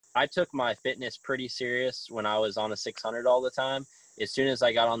I took my fitness pretty serious when I was on a 600 all the time. As soon as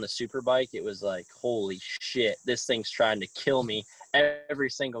I got on the super bike, it was like, holy shit, this thing's trying to kill me every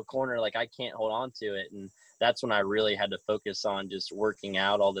single corner. Like, I can't hold on to it. And that's when I really had to focus on just working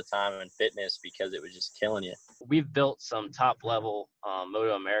out all the time and fitness, because it was just killing you. We've built some top level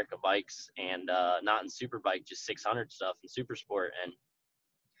Moto America bikes, and not in super bike, just 600 stuff in super sport. And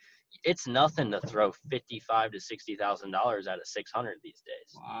it's nothing to throw $55,000 to $60,000 at a 600 these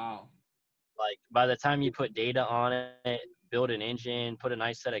days. Wow. Like, by the time you put data on it, build an engine, put a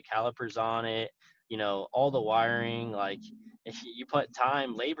nice set of calipers on it, all the wiring, like, if you put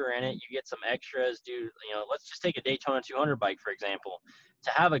time, labor in it, you get some extras, dude. Let's just take a Daytona 200 bike, for example.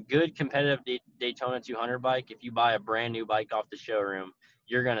 To have a good competitive Daytona 200 bike, if you buy a brand new bike off the showroom,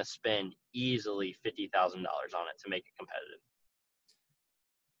 you're going to spend easily $50,000 on it to make it competitive.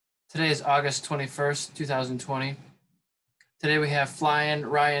 Today is August 21st, 2020. Today we have flying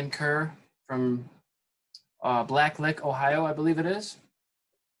Ryan Kerr from Black Lick, Ohio, I believe it is,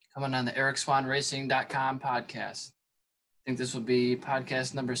 coming on the EricSwanRacing.com podcast. I think this will be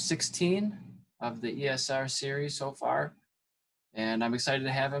podcast number 16 of the ESR series so far, and I'm excited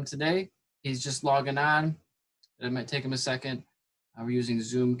to have him today. He's just logging on. It might take him a second. We're using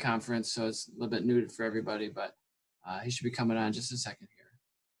Zoom conference, so it's a little bit new for everybody, but he should be coming on just a second here.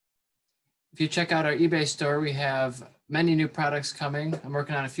 If you check out our eBay store, we have many new products coming. I'm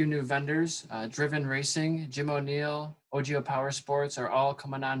working on a few new vendors. Driven Racing, Jim O'Neill, OGO Power Sports are all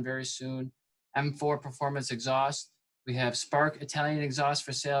coming on very soon. M4 Performance Exhaust. We have Spark Italian exhaust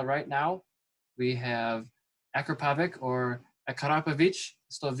for sale right now. We have Akrapovic or Akrapovic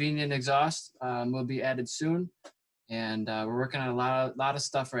Slovenian exhaust will be added soon. And we're working on a lot of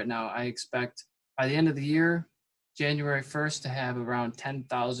stuff right now. I expect by the end of the year, January 1st, to have around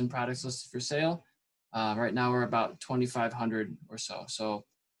 10,000 products listed for sale. Right now we're about 2,500 or so. So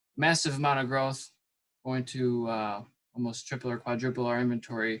massive amount of growth, going to almost triple or quadruple our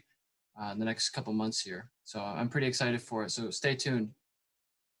inventory in the next couple months here. So I'm pretty excited for it. So stay tuned.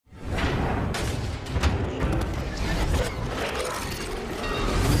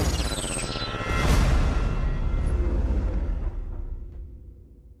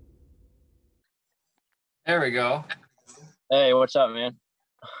 There we go. Hey, what's up, man?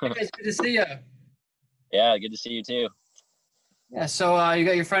 Hey, it's good to see you. Yeah, good to see you too. Yeah, so you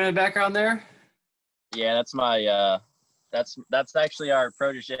got your friend in the background there? Yeah, that's my that's actually our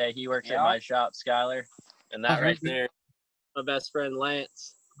protege. He works at my shop, Skylar, and that right there, my best friend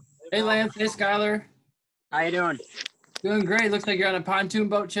Lance. Hey Lance, hey Skylar. How you doing? Doing great. Looks like you're on a pontoon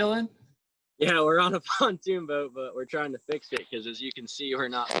boat chilling. Yeah, we're on a pontoon boat, but we're trying to fix it because, as you can see, we're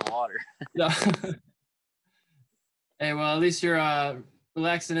not in the water. No. Hey, well, at least you're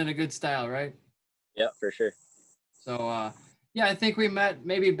relaxing in a good style, right? Yep, for sure. So, yeah, I think we met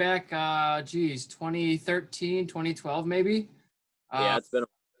maybe back, 2013, 2012, maybe. Yeah, it's been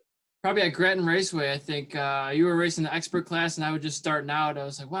probably at Gretton Raceway. I think you were racing the expert class, and I was just starting out. I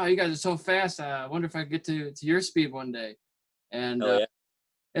was like, wow, you guys are so fast. I wonder if I could get to your speed one day. And yeah.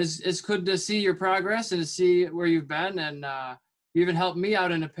 It's good to see your progress and to see where you've been. And you even helped me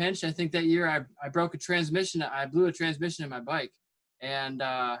out in a pinch. I think that year I broke a transmission. I blew a transmission in my bike. And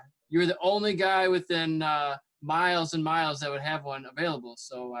you were the only guy within miles and miles that would have one available.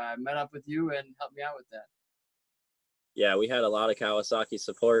 So I met up with you and helped me out with that. Yeah, we had a lot of Kawasaki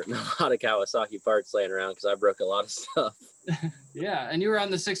support and a lot of Kawasaki parts laying around because I broke a lot of stuff. Yeah, and you were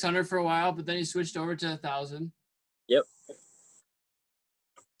on the 600 for a while, but then you switched over to 1,000. Yep.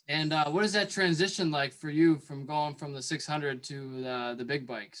 And what is that transition like for you from going from the 600 to the big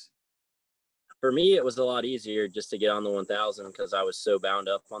bikes? For me, it was a lot easier just to get on the 1,000 because I was so bound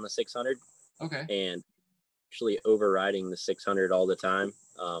up on the 600. Okay. And actually overriding the 600 all the time.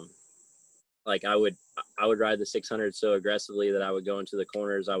 Like I would ride the 600 so aggressively that I would go into the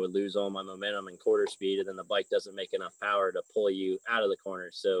corners. I would lose all my momentum and quarter speed, and then the bike doesn't make enough power to pull you out of the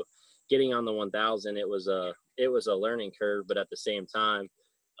corners. So getting on the 1,000, it was a learning curve, but at the same time,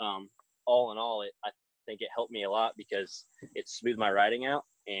 all in all, I think it helped me a lot because it smoothed my riding out,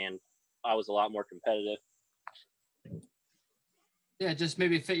 and I was a lot more competitive. Yeah, just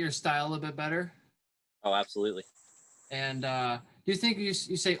maybe fit your style a little bit better. Oh, absolutely. And do you think you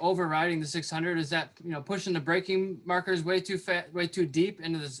say overriding the 600, is that, pushing the braking markers way too deep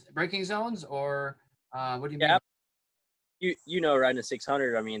into the braking zones, or what do you mean? Riding a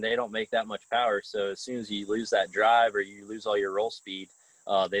 600, I mean, they don't make that much power. So as soon as you lose that drive or you lose all your roll speed,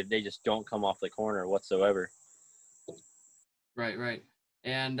 they just don't come off the corner whatsoever. Right.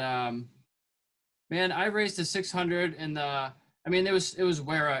 And man, I raced a 600 in the, I mean, it was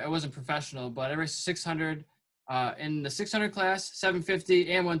where it wasn't professional, but I raced a 600 in the 600 class,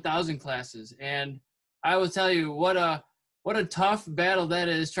 750, and 1000 classes. And I will tell you what a tough battle that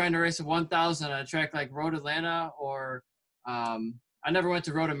is, trying to race a 1000 on a track like Road Atlanta, or I never went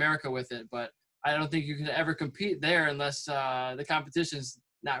to Road America with it, but I don't think you can ever compete there unless the competition's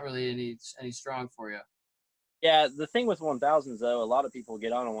not really any strong for you. Yeah, the thing with 1000s though, a lot of people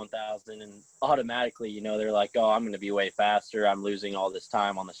get on a 1000 and automatically, they're like, "Oh, I'm going to be way faster. I'm losing all this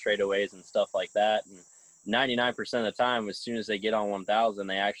time on the straightaways and stuff like that." And 99% of the time, as soon as they get on 1000,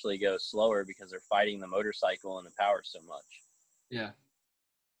 they actually go slower because they're fighting the motorcycle and the power so much. Yeah.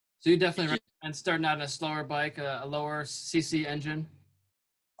 So you definitely recommend starting out on a slower bike, a lower CC engine.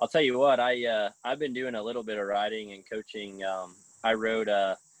 I'll tell you what, I've been doing a little bit of riding and coaching. I rode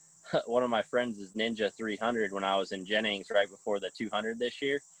one of my friends' Ninja 300 when I was in Jennings right before the 200 this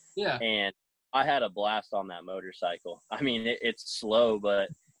year. Yeah. And I had a blast on that motorcycle. I mean, it's slow, but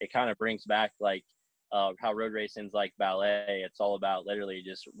it kind of brings back like how road racing's like ballet. It's all about literally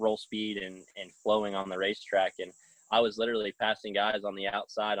just roll speed and flowing on the racetrack. And I was literally passing guys on the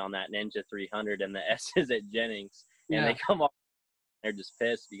outside on that Ninja 300 and the S's at Jennings. And they come off, they're just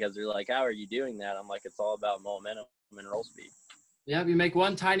pissed because they're like, "How are you doing that?" I'm like, "It's all about momentum and roll speed." Yeah, you make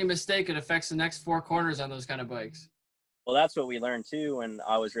one tiny mistake, it affects the next 4 corners on those kind of bikes. Well, that's what we learned too when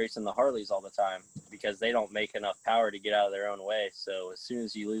I was racing the Harleys all the time, because they don't make enough power to get out of their own way. So as soon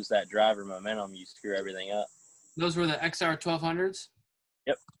as you lose that driver momentum, you screw everything up. Those were the XR 1200s?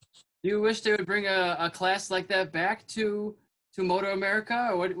 Yep. Do you wish they would bring a class like that back to Moto America?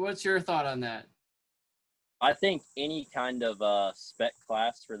 Or what's your thought on that? I think any kind of spec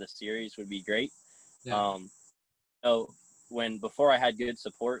class for the series would be great. Yeah. So before I had good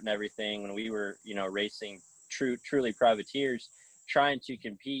support and everything, when we were, racing truly privateers, trying to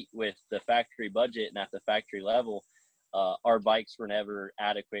compete with the factory budget and at the factory level, our bikes were never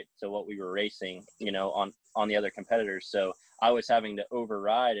adequate to what we were racing, on the other competitors. So I was having to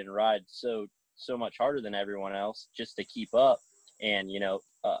override and ride so much harder than everyone else just to keep up and,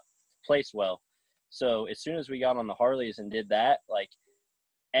 place well. So as soon as we got on the Harleys and did that, like,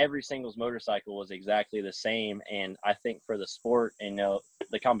 every singles motorcycle was exactly the same. And I think for the sport and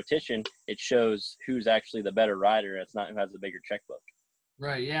the competition, it shows who's actually the better rider. It's not who has the bigger checkbook.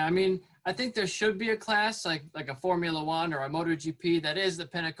 Right. Yeah. I mean, I think there should be a class like a Formula One or a MotoGP that is the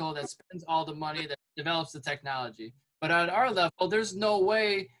pinnacle, that spends all the money, that develops the technology. But at our level, there's no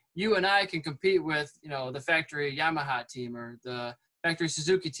way you and I can compete with, the factory Yamaha team or the factory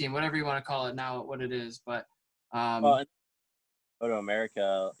Suzuki team, whatever you want to call it now, what it is. But Well, Moto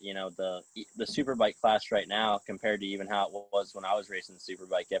America, the superbike class right now compared to even how it was when I was racing the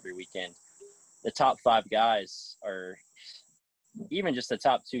superbike every weekend, the top 5 guys are even just the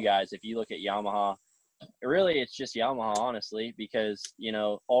top 2 guys. If you look at Yamaha, really it's just Yamaha, honestly, because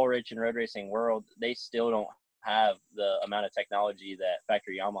all rich and road racing world, they still don't have the amount of technology that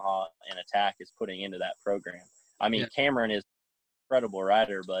factory Yamaha and Attack is putting into that program. I mean, Cameron is an incredible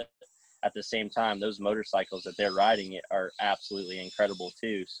rider, but at the same time, those motorcycles that they're riding are absolutely incredible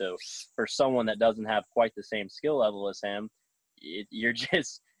too. So for someone that doesn't have quite the same skill level as him, you're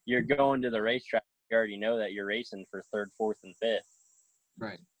going to the racetrack. You already know that you're racing for 3rd, 4th, and 5th.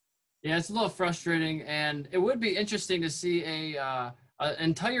 Right. Yeah, it's a little frustrating, and it would be interesting to see an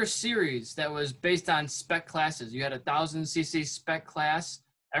entire series that was based on spec classes. You had 1000cc spec class,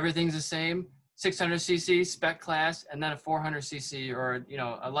 everything's the same. 600cc spec class, and then a 400cc or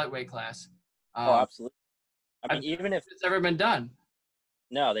a lightweight class. Oh, absolutely. I mean, even if it's ever been done.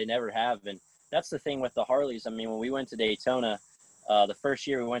 No, they never have. And that's the thing with the Harleys. I mean, when we went to Daytona, the first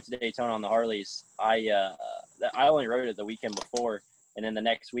year we went to Daytona on the Harleys, I only rode it the weekend before, and then the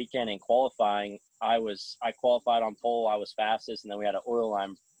next weekend in qualifying, I qualified on pole. I was fastest, and then we had an oil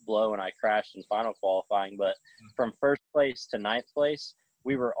line blow, and I crashed in final qualifying. But from 1st place to 9th place,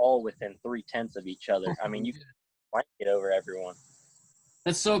 we were all within 0.3 of each other. I mean, you can blanket over everyone.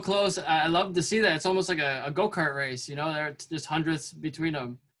 That's so close. I love to see that. It's almost like a go-kart race, there just hundredths between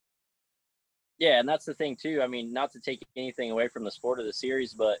them. Yeah, and that's the thing too. I mean, not to take anything away from the sport of the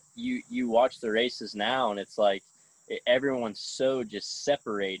series, but you watch the races now, and it's like everyone's so just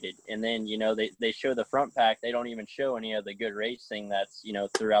separated. And then they show the front pack. They don't even show any of the good racing that's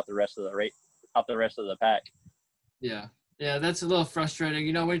throughout the rest of the race, out the rest of the pack. Yeah, that's a little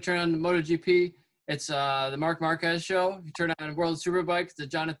frustrating. When you turn on the MotoGP, it's the Marc Marquez show. If you turn on World Superbike, it's the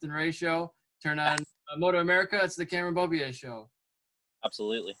Jonathan Rea show. Turn on Moto America, it's the Cameron Bobier show.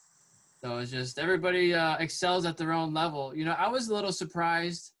 Absolutely. So it's just everybody excels at their own level. I was a little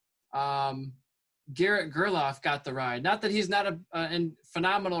surprised Garrett Gerloff got the ride. Not that he's not a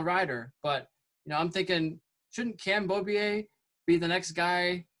phenomenal rider, but, I'm thinking, shouldn't Cam Bobier be the next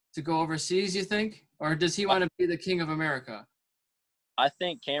guy to go overseas, you think? or does he want to be the king of America? I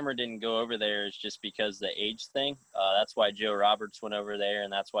think Cameron didn't go over there is just because the age thing. That's why Joe Roberts went over there,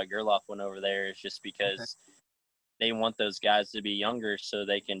 and that's why Gerloff went over there. Is just Okay. because they want those guys to be younger so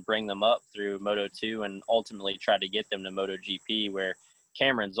they can bring them up through Moto 2 and ultimately try to get them to Moto GP, where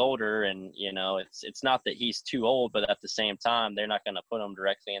Cameron's older, and it's not that he's too old, but at the same time they're not going to put him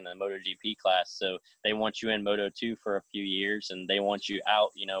directly in the Moto GP class. So they want you in Moto 2 for a few years, and they want you out,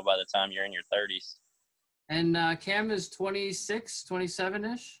 by the time you're in your 30s. And Cam is 26,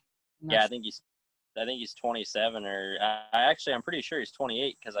 27-ish? Yeah, I think he's 27, or I'm pretty sure he's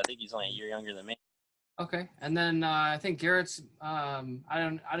 28 because I think he's only a year younger than me. Okay. And then I think Garrett's I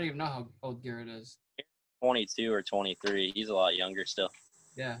don't even know how old Garrett is. 22 or 23. He's a lot younger still.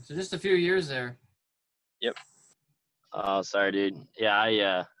 Yeah. So just a few years there. Yep. Oh, sorry, dude. Yeah,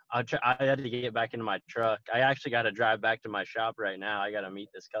 I had to get back into my truck. I actually got to drive back to my shop right now. I got to meet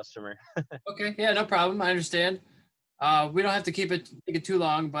this customer. Okay. Yeah, no problem. I understand. We don't have to take it too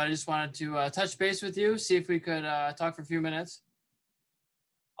long, but I just wanted to touch base with you, see if we could talk for a few minutes.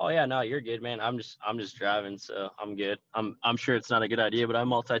 Oh yeah, no, you're good, man. I'm just driving, so I'm good. I'm sure it's not a good idea, but I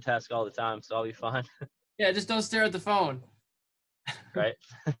multitask all the time, so I'll be fine. Yeah, just don't stare at the phone. Right?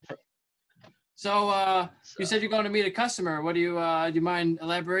 So you So said you're going to meet a customer. What do you mind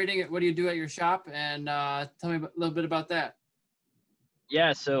elaborating? What do you do at your shop? And tell me a little bit about that.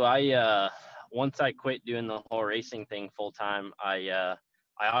 yeah, so I once I quit doing the whole racing thing full time, I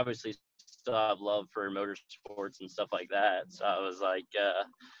obviously still have love for motorsports and stuff like that. So I was like,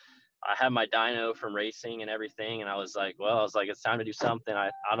 I had my dyno from racing and everything, and I was like, it's time to do something.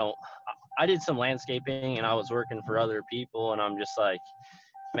 I did some landscaping and I was working for other people, and I'm just like,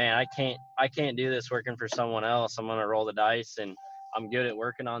 man, I can't do this working for someone else. I'm gonna roll the dice, and I'm good at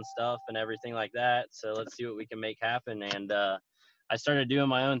working on stuff and everything like that. So let's see what we can make happen. And I started doing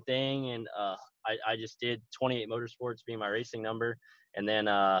my own thing, and I just did 28 Motorsports being my racing number. And then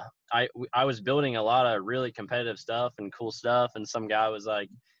I was building a lot of really competitive stuff and cool stuff. And some guy was like,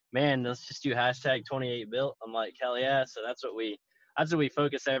 man, let's just do hashtag 28 built. I'm like, hell yeah. So that's what we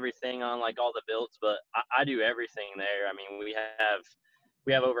focus everything on, like all the builds, but I do everything there. I mean, we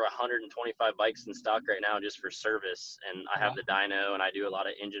have over 125 bikes in stock right now just for service, and I have Wow. the dyno, and I do a lot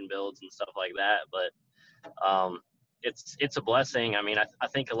of engine builds and stuff like that. But it's a blessing. I mean, I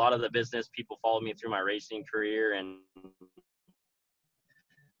think a lot of the business people followed me through my racing career and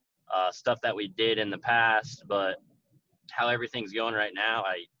stuff that we did in the past, but how everything's going right now,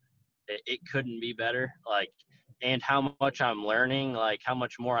 it couldn't be better. Like, and how much I'm learning, like how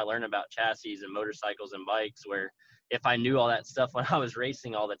much more I learn about chassis and motorcycles and bikes, where if I knew all that stuff when I was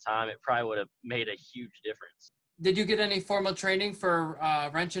racing all the time, it probably would have made a huge difference. Did you get any formal training for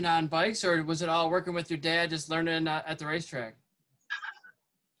wrenching on bikes, or was it all working with your dad, just learning at the racetrack?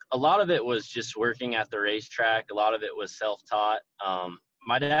 A lot of it was just working at the racetrack. A lot of it was self-taught.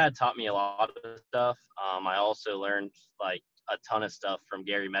 My dad taught me a lot of stuff. I also learned like a ton of stuff from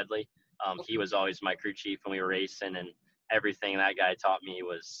Gary Medley. He was always my crew chief when we were racing, and everything that guy taught me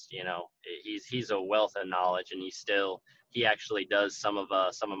was, he's a wealth of knowledge, and he actually does some of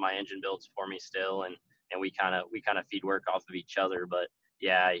my engine builds for me still, and we kind of feed work off of each other. But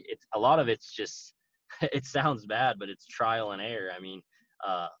yeah, it's a lot of it's just it sounds bad, but it's trial and error. I mean,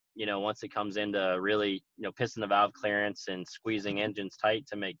 once it comes into really, pissing the valve clearance and squeezing engines tight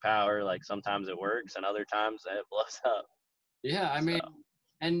to make power, like sometimes it works and other times it blows up. Yeah, I So, mean,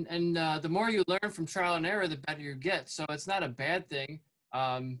 and the more you learn from trial and error, the better you get. So it's not a bad thing.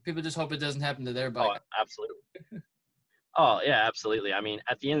 People just hope it doesn't happen to their oh, bike. absolutely. Oh yeah, absolutely. I mean,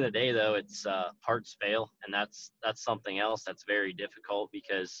 at the end of the day though, it's parts fail, and that's something else that's very difficult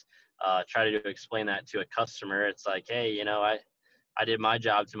because try to explain that to a customer. It's like, hey, I did my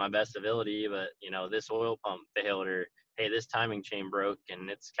job to my best ability, but this oil pump failed, or hey, this timing chain broke, and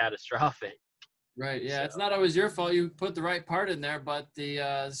it's catastrophic. Right. Yeah, So, it's not always your fault. You put the right part in there, but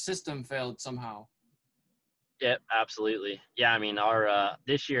the system failed somehow. yeah, absolutely. Yeah, I mean, our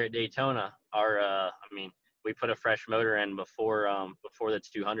this year at Daytona, we put a fresh motor in before the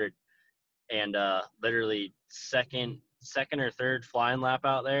 200, and literally second or third flying lap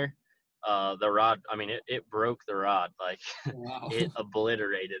out there, the rod. I mean, it broke the rod, like Wow. it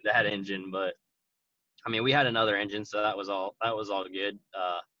obliterated that engine. But I mean, we had another engine, so that was all good.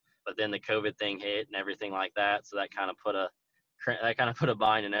 But then the COVID thing hit and everything like that, so that kind of put a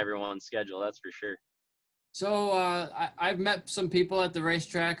bind in everyone's schedule. That's for sure. So I've met some people at the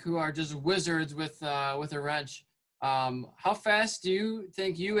racetrack who are just wizards with a wrench. How fast do you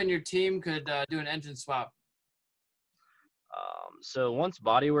think you and your team could do an engine swap? So once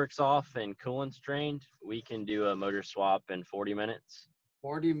body works off and coolant's drained, we can do a motor swap in 40 minutes.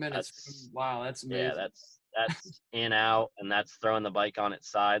 40 minutes. That's Wow, that's yeah, amazing. that's in out, and that's throwing the bike on its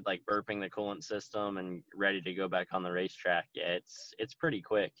side, like burping the coolant system, and ready to go back on the racetrack. Yeah, it's pretty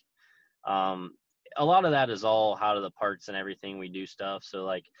quick. Um, a lot of that is all how do the parts and everything we do stuff. So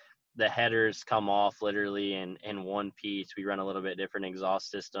like the headers come off literally in one piece. We run a little bit different exhaust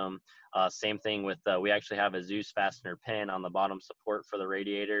system. Same thing with we actually have a Zeus fastener pin on the bottom support for the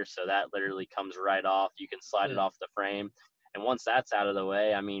radiator, so that literally comes right off. You can slide it Yeah. off the frame, and once that's out of the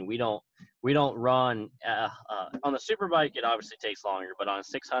way, I mean we don't run on the super bike. It obviously takes longer, but on a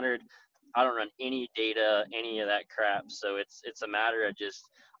 600, I don't run any data, any of that crap. So it's a matter of just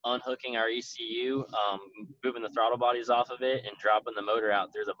unhooking our ECU, moving the throttle bodies off of it, and dropping the motor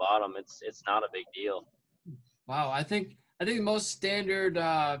out through the bottom. It's not a big deal. Wow, I think most standard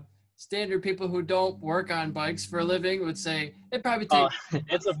people who don't work on bikes for a living would say it probably Oh, takes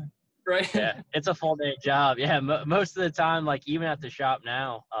it's a right. yeah, it's a full day job. Yeah, most of the time, like even at the shop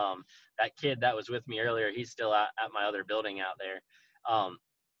now, that kid that was with me earlier, he's still at my other building out there. Um,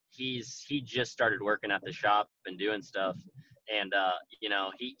 he just started working at the shop and doing stuff, and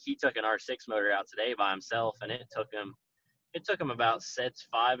he took an R6 motor out today by himself, and it took him about sets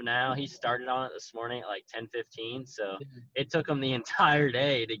 5 now. He started on it this morning at like 10:15, so it took him the entire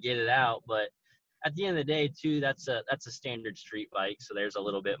day to get it out. But at the end of the day, too, that's a standard street bike, so there's a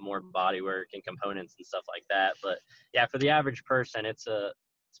little bit more body work and components and stuff like that. But yeah, for the average person, it's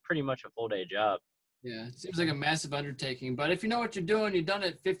pretty much a full day job. Yeah, it seems like a massive undertaking, but if you know what you're doing, you've done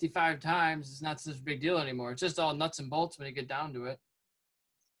it 55 times, it's not such a big deal anymore. It's just all nuts and bolts when you get down to it.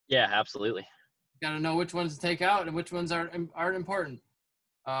 Yeah, absolutely. You got to know which ones to take out and which ones aren't important.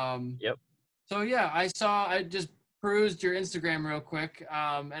 Um, Yep. so yeah, I just perused your Instagram real quick,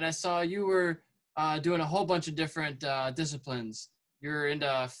 and I saw you were doing a whole bunch of different disciplines. You're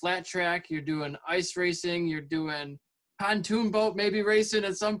into flat track, you're doing ice racing, you're doing pontoon boat maybe racing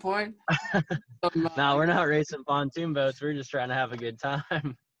at some point. No, we're not racing pontoon boats. We're just trying to have a good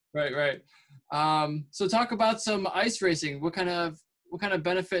time. Right, right. So talk about some ice racing. What kind of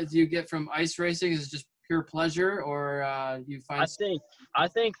benefit do you get from ice racing? Is it just pure pleasure, or you I find? think I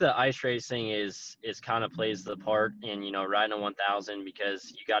think the ice racing is kind of plays the part in riding a 1000, because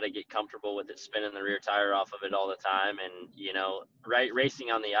you got to get comfortable with it spinning the rear tire off of it all the time, and right,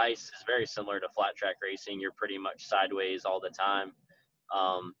 racing on the ice is very similar to flat track racing. You're pretty much sideways all the time.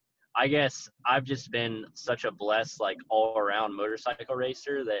 um, I guess I've just been such a blessed, like, all around motorcycle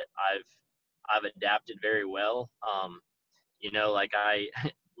racer that I've adapted very well. Like I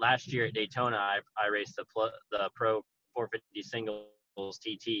last year at Daytona, I raced the Pro 450 singles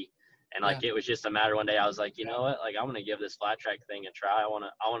TT, and Yeah, like it was just a matter one day. I was like, you know what, like I'm gonna give this flat track thing a try. I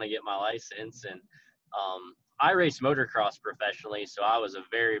wanna get my license, and I raced motocross professionally, so I was a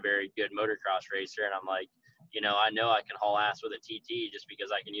very very good motocross racer, and I'm like, I know I can haul ass with a TT just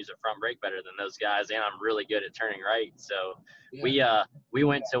because I can use a front brake better than those guys, and I'm really good at turning right. So yeah, we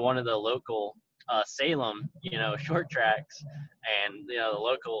went to one of the local Salem, short tracks, and the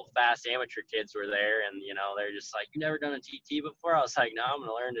local fast amateur kids were there, and they're just like, "You never done a TT before?" I was like, "No, I'm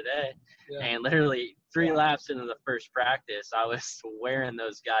gonna learn today." yeah, And literally 3 laps into the first practice, I was wearing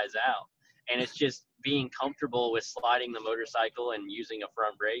those guys out. And it's just being comfortable with sliding the motorcycle and using a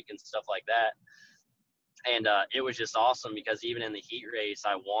front brake and stuff like that. And it was just awesome, because even in the heat race,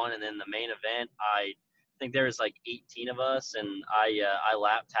 I won, and then the main event, I think there was like 18 of us, and I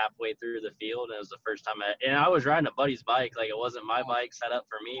lapped halfway through the field, and it was the first time and I was riding a buddy's bike, like it wasn't my bike set up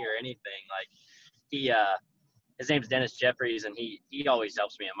for me or anything. Like he his name's Dennis Jeffries, and he always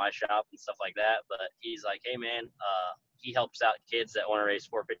helps me at my shop and stuff like that. But he's like, "Hey man," he helps out kids that want to race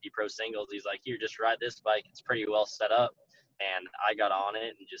 450 Pro singles. He's like, "Here, just ride this bike. It's pretty well set up." And I got on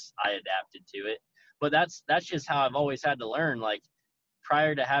it and just I adapted to it. But that's just how I've always had to learn. Like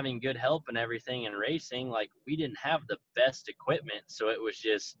prior to having good help and everything in racing, like we didn't have the best equipment, so it was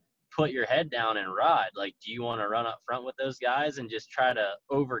just put your head down and ride. Like, do you want to run up front with those guys and just try to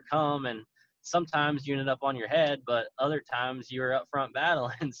overcome? And sometimes you ended up on your head, but other times you were up front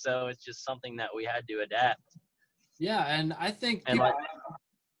battling. So it's just something that we had to adapt. yeah. And I think And people like,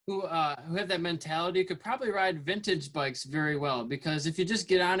 who have that mentality could probably ride vintage bikes very well, because if you just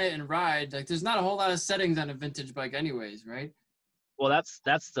get on it and ride, like there's not a whole lot of settings on a vintage bike, anyways, right? well,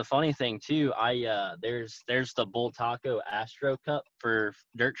 that's the funny thing too. There's the Bull Taco Astro Cup for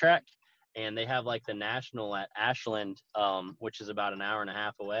dirt track, and they have like the national at Ashland, which is about an hour and a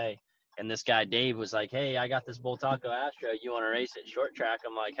half away. And this guy Dave was like, "Hey, I got this Bull Taco Astro. You want to race it short track?"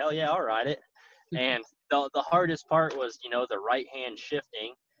 I'm like, "Hell yeah, I'll ride it." And the hardest part was the right hand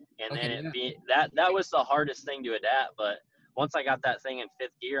shifting, and Okay, then it yeah, be that was the hardest thing to adapt. But once I got that thing in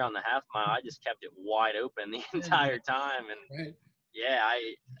fifth gear on the half mile, I just kept it wide open the yeah, entire time, and right. Yeah,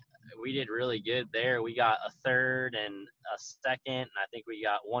 we did really good there. We got a third and a second, and I think we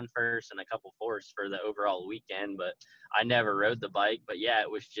got one first and a couple fourths for the overall weekend. But I never rode the bike. But yeah, it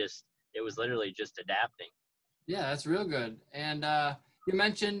was literally just adapting. Yeah, that's real good. And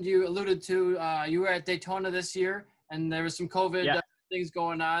you alluded to you were at Daytona this year, and there was some COVID Yeah. things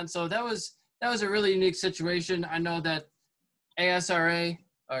going on. So that was a really unique situation. I know that ASRA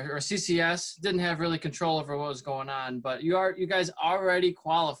or CCS didn't have really control over what was going on, but you guys already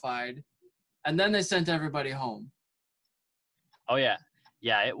qualified, and then they sent everybody home. Oh yeah,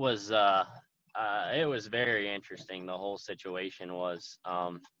 yeah. It was very interesting. The whole situation was.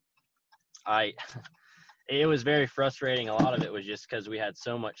 I it was very frustrating. A lot of it was just because we had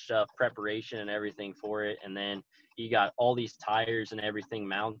so much stuff, preparation and everything for it. And then you got all these tires and everything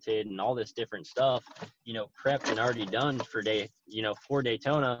mounted and all this different stuff, prepped and already done for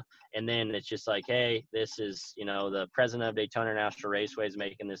Daytona. And then it's just like, hey, this is, the president of Daytona National Raceway is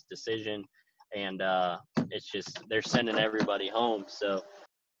making this decision. And it's just, they're sending everybody home. So,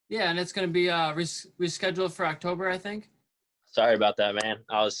 Yeah, and it's going to be rescheduled for October, I think. sorry about that, man.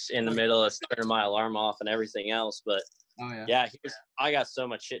 I was in the middle of turning my alarm off and everything else, but Oh yeah. yeah, I got so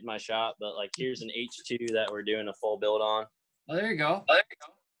much shit in my shop, but like here's an H2 that we're doing a full build on. Oh, there you go.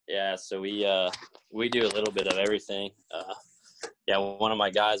 Yeah, so we do a little bit of everything. Yeah, one of my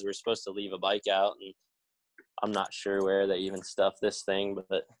guys, we're supposed to leave a bike out, and I'm not sure where they even stuffed this thing,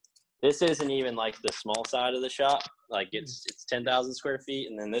 but this isn't even like the small side of the shop. Like it's 10,000 square feet,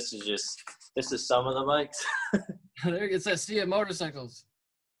 and then this is some of the bikes. There it says Sea Motorcycles.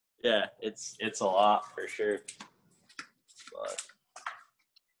 Yeah, it's a lot for sure. But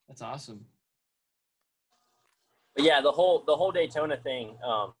That's awesome. yeah, the whole Daytona thing.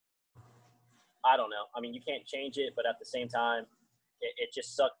 I don't know. I mean, you can't change it, but at the same time, it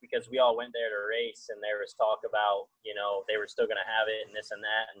just sucked because we all went there to race, and there was talk about they were still going to have it and this and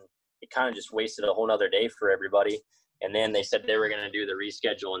that, and it kind of just wasted a whole nother day for everybody. And then they said they were going to do the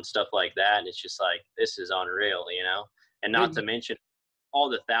reschedule and stuff like that, and it's just like this is unreal, And not to mention all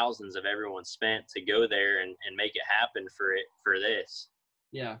the thousands of everyone spent to go there and make it happen for this.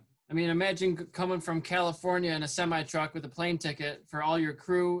 Yeah. I mean, imagine coming from California in a semi truck with a plane ticket for all your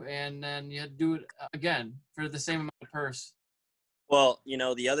crew, and then you had to do it again for the same amount of purse. Well,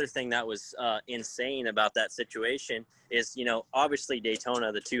 the other thing that was insane about that situation is, obviously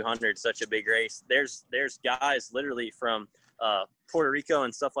Daytona, the 200, such a big race. There's guys literally from Puerto Rico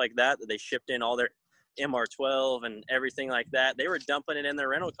and stuff like that they shipped in all their MR12 and everything like that. They were dumping it in their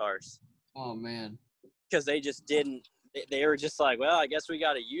rental cars. Oh man. Because they just didn't. They were just like, well, I guess we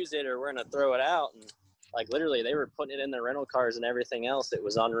got to use it or we're gonna throw it out. And like literally, they were putting it in their rental cars and everything else. It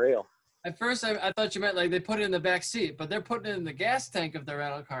was unreal. At first, I thought you meant like they put it in the back seat, but they're putting it in the gas tank of the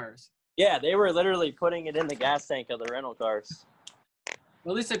rental cars. Yeah, they were literally putting it in the gas tank of the rental cars.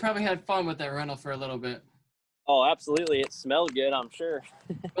 Well, at least they probably had fun with that rental for a little bit. Oh, absolutely. It smelled good, I'm sure.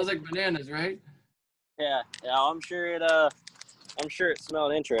 Smells like bananas, right? Yeah, I'm sure it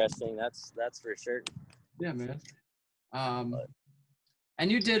smelled interesting. That's for sure. Yeah, man.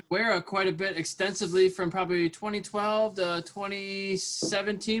 And you did wear quite a bit extensively from probably 2012 to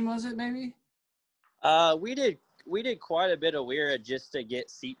 2017, was it maybe? We did quite a bit of Weira just to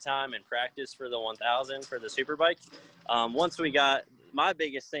get seat time and practice for the 1000 for the Superbike. Once we got, my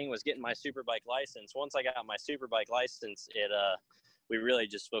biggest thing was getting my Superbike license. Once I got my Superbike license, we really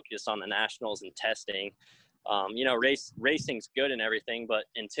just focused on the nationals and testing. Racing's good and everything, but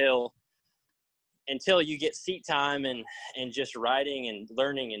until you get seat time and just riding and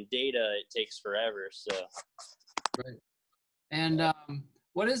learning and data, it takes forever. So, right. And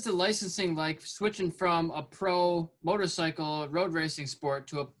what is the licensing like switching from a pro motorcycle road racing sport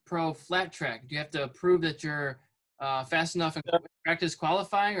to a pro flat track? Do you have to prove that you're fast enough in practice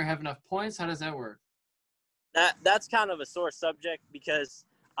qualifying or have enough points? How does that work? That's kind of a sore subject because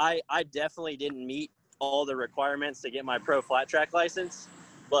I definitely didn't meet all the requirements to get my pro flat track license.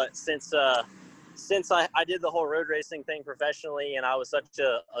 But since I did the whole road racing thing professionally and I was such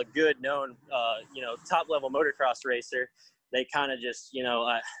a good known, top level motocross racer, they kind of just,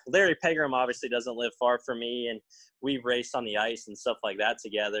 Larry Pegram obviously doesn't live far from me, and we've raced on the ice and stuff like that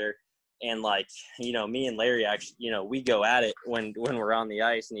together. And like, me and Larry actually, we go at it when we're on the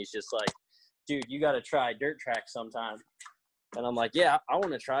ice, and he's just like, dude, you got to try dirt track sometime. And I'm like, yeah, I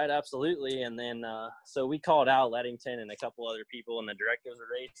want to try it. Absolutely. And then, so we called Al Lettington and a couple other people, and the directors of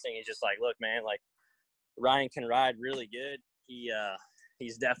racing. He's just like, look, man, like Ryan can ride really good.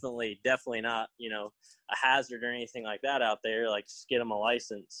 He's definitely not, a hazard or anything like that out there. Like, just get him a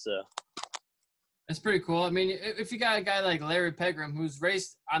license. So that's pretty cool. I mean, if you got a guy like Larry Pegram who's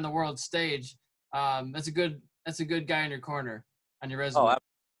raced on the world stage, that's a good guy in your corner. on your resume. Oh,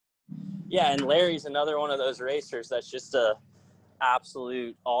 yeah, and Larry's another one of those racers that's just a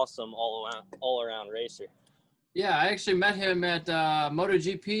absolute awesome all around racer. Yeah, I actually met him at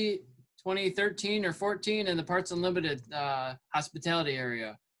MotoGP 2013 or 14 in the Parts Unlimited hospitality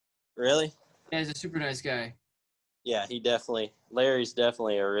area. Really? Yeah, he's a super nice guy. Yeah, Larry's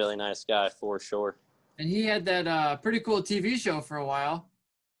definitely a really nice guy for sure. And he had that pretty cool TV show for a while.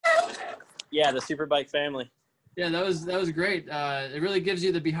 Yeah, the Superbike family. Yeah, that was great. It really gives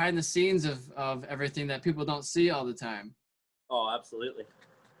you the behind the scenes of everything that people don't see all the time. Oh, absolutely.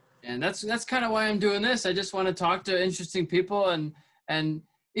 And that's kind of why I'm doing this. I just want to talk to interesting people, and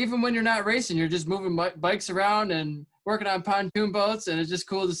even when you're not racing, you're just moving bikes around and working on pontoon boats, and it's just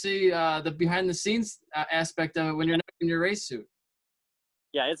cool to see the behind the scenes aspect of it when you're not in your race suit.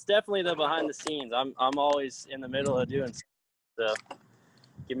 Yeah, it's definitely the behind the scenes. I'm always in the middle of doing stuff. So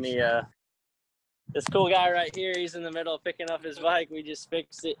give me this cool guy right here. He's in the middle of picking up his bike. We just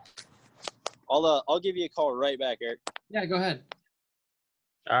fixed it. I'll give you a call right back, Eric. Yeah, go ahead.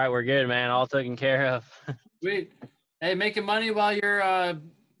 All right, we're good, man. All taken care of. Sweet. Hey, making money while you're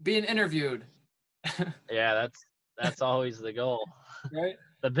being interviewed. Yeah, that's always the goal. Right.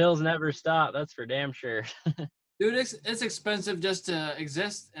 The bills never stop. That's for damn sure. Dude, it's expensive just to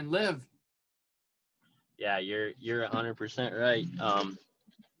exist and live. Yeah, you're 100% right.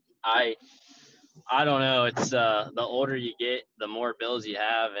 I don't know. It's the older you get, the more bills you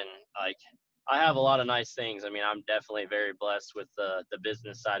have, and like I have a lot of nice things. I mean, I'm definitely very blessed with the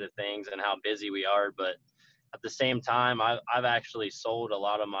business side of things and how busy we are. But at the same time, I've actually sold a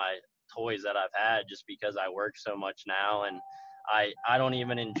lot of my toys that I've had just because I work so much now, and I don't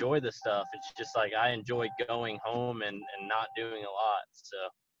even enjoy the stuff. It's just like I enjoy going home and not doing a lot. So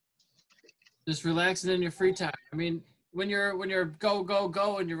Just relaxing in your free time. I mean, when you're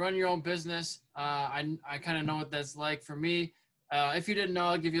go and you run your own business, I kind of know what that's like for me. If you didn't know,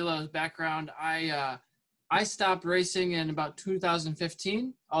 I'll give you a little background. I stopped racing in about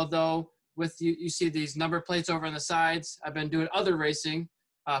 2015. Although with you see these number plates over on the sides. I've been doing other racing,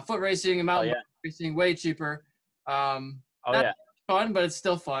 foot racing and mountain bike racing, way cheaper. Not fun, but it's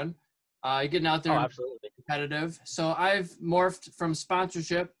still fun. You're getting out there. Absolutely. Competitive. So I've morphed from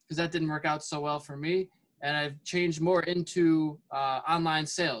sponsorship because that didn't work out so well for me, and I've changed more into online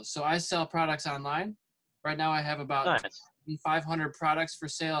sales. So I sell products online. Right now I have about 500 products for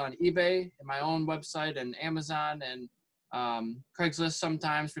sale on eBay and my own website and Amazon and Craigslist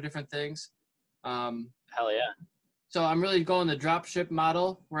sometimes for different things. Hell yeah. So I'm really going the drop ship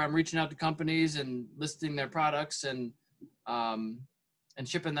model where I'm reaching out to companies and listing their products and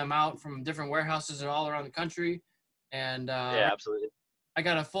shipping them out from different warehouses all around the country. And yeah, absolutely. I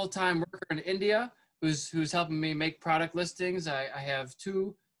got a full-time worker in India who's helping me make product listings. I have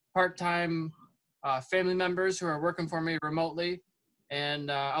two part-time family members who are working for me remotely.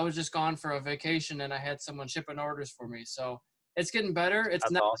 And I was just gone for a vacation and I had someone shipping orders for me. So it's getting better. It's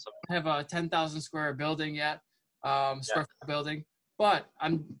That's not awesome. I have a 10,000 square building yet, square foot building, but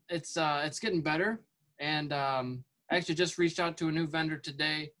it's getting better. And I actually just reached out to a new vendor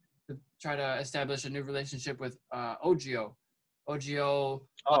today to try to establish a new relationship with OGO. OGO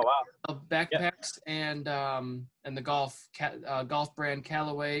Oh wow. backpacks and the golf brand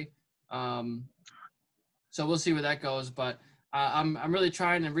Callaway. So we'll see where that goes. But I'm really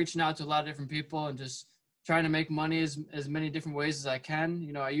trying and reaching out to a lot of different people and just trying to make money as many different ways as I can.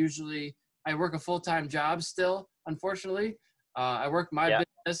 You know, I work a full-time job still, unfortunately. I work my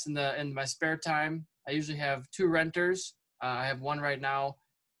business in my spare time. I usually have two renters. I have one right now.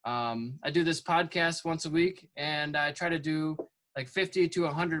 I do this podcast once a week, and I try to do like 50 to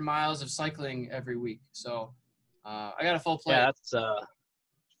 100 miles of cycling every week. So I got a full plate.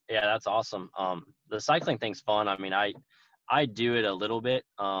 That's awesome. The cycling thing's fun. I mean, I do it a little bit,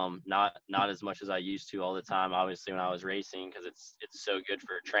 not as much as I used to all the time. Obviously, when I was racing, because it's so good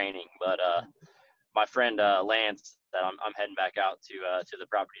for training. But my friend Lance, that I'm heading back out to the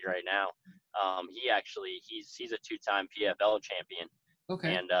property right now. He's a two-time PFL champion.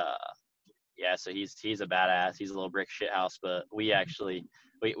 Okay. And so he's a badass. He's a little brick shit house, but we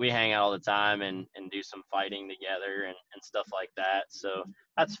hang out all the time and do some fighting together and stuff like that. So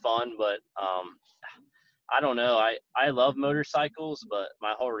that's fun. But I don't know. I love motorcycles, but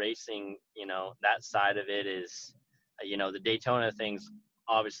my whole racing, that side of it is, the Daytona thing's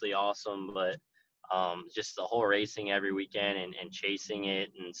obviously awesome, but just the whole racing every weekend and chasing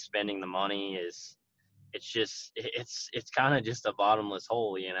it and spending the money it's kind of just a bottomless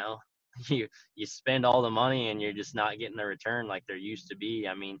hole. You spend all the money and you're just not getting the return like there used to be.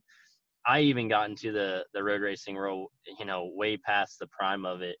 I mean, I even got into the road racing world, way past the prime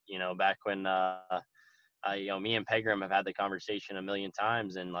of it, back when me and Pegram have had the conversation a million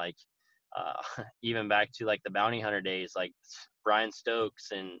times, and like even back to like the bounty hunter days, like Brian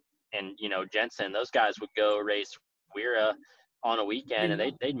Stokes and Jensen, those guys would go race Weira on a weekend, and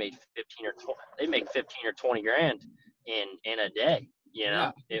they'd make 15 or 20 grand in a day.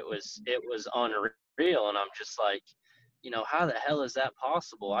 Yeah. It was unreal, and I'm just like, how the hell is that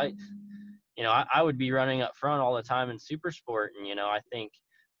possible? I would be running up front all the time in super sport, and I think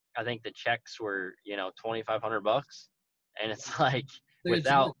the checks were $2,500, and it's like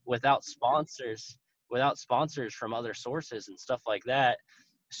Legit. without sponsors from other sources and stuff like that.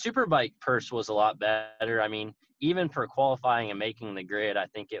 Superbike purse was a lot better. I mean, even for qualifying and making the grid, I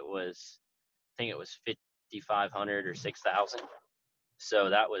think it was 5,500 or 6,000. So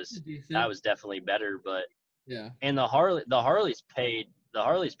that was definitely better. But Yeah. and the Harleys paid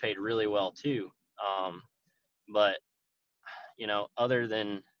really well too. But other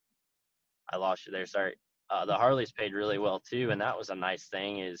than, I lost you there. Sorry. The Harleys paid really well too, and that was a nice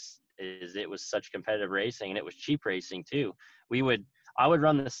thing. Is it was such competitive racing, and it was cheap racing too. I would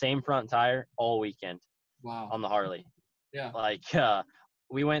run the same front tire all weekend Wow. on the Harley. Yeah. Like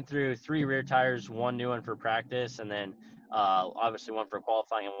we went through 3 rear tires, 1 new one for practice, and then obviously 1 for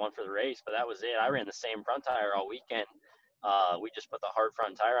qualifying and 1 for the race. But that was it. I ran the same front tire all weekend. We just put the hard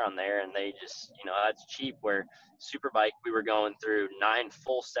front tire on there, and they just, that's cheap. Where Superbike, we were going through 9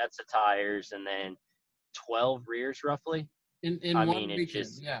 full sets of tires and then 12 rears roughly. In I mean, one it weekend.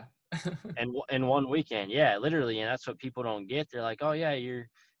 just, Yeah. and in one weekend, yeah, literally. And that's what people don't get. They're like, oh yeah, it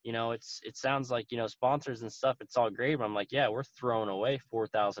sounds like, sponsors and stuff, it's all great. But I'm like, yeah, we're throwing away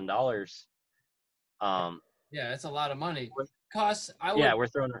 $4,000. Yeah, it's a lot of money. we're- Costs, yeah, we're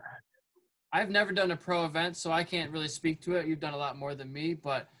throwing. I've never done a pro event, so I can't really speak to it. You've done a lot more than me,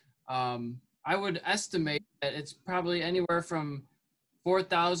 but I would estimate that it's probably anywhere from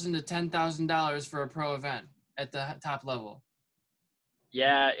 $4,000 to $10,000 for a pro event at the top level.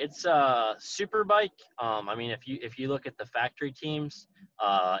 Yeah, it's a Superbike. I mean, if you look at the factory teams,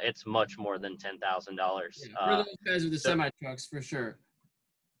 it's much more than $10,000. Yeah, for those guys with the So semi trucks, for sure.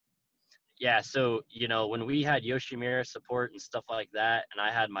 yeah, so when we had Yoshimura support and stuff like that, and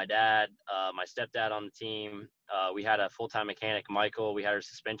I had my dad, my stepdad on the team, we had a full-time mechanic, Michael. We had our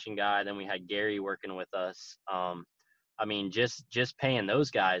suspension guy. Then we had Gary working with us. I mean, just paying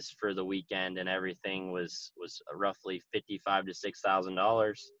those guys for the weekend and everything was roughly $5,500 to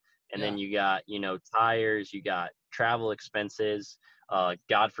 $6,000. And Yeah. then you got tires, you got travel expenses.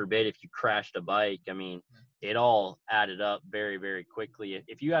 God forbid if you crashed a bike. I mean, it all added up very, very quickly.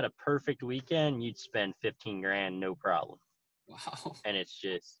 If you had a perfect weekend, you'd spend 15 grand, no problem. Wow. And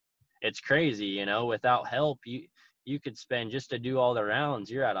it's crazy, without help, you could spend, just to do all the rounds,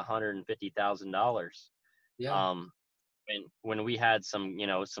 you're at $150,000. Yeah. Um, when we had some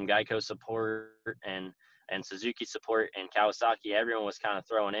Geico support and Suzuki support and Kawasaki, everyone was kind of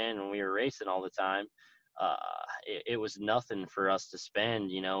throwing in when we were racing all the time. It was nothing for us to spend.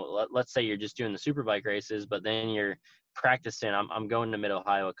 Let's say you're just doing the Superbike races, but then you're practicing. I'm going to Mid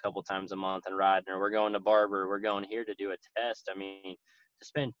Ohio a couple times a month and riding, or we're going to Barber, we're going here to do a test. I mean, to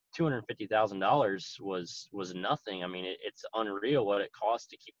spend $250,000 was nothing. I mean, it's unreal what it costs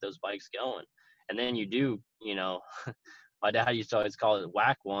to keep those bikes going. And then you do, my dad used to always call it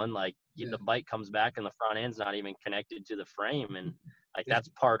whack one. Like Yeah. the bike comes back and the front end's not even connected to the frame, and like Yeah. that's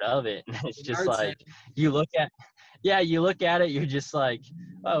part of it. And it's just Hard side. like you look at it, you're just like,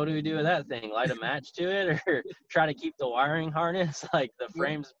 oh, what do we do with that thing? Light a match to it, or try to keep the wiring harness? Like the Yep.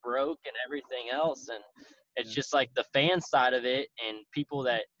 frame's broke and everything else, and it's Yeah. just like the fan side of it, and people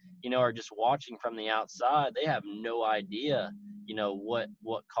that are just watching from the outside, they have no idea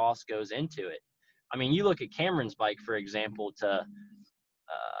what cost goes into it. I mean, you look at Cameron's bike, for example.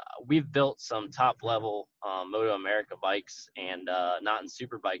 We've built some top level Moto America bikes, and not in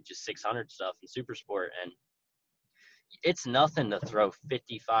Superbike, just 600 stuff in Super Sport, and it's nothing to throw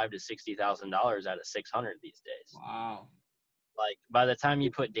 $55,000 to $60,000 at a 600 these days. Wow. Like by the time you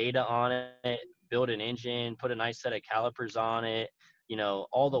put data on it, build an engine, put a nice set of calipers on it,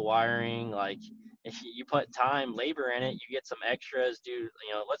 all the wiring, like if you put time, labor in it, you get some extras, dude.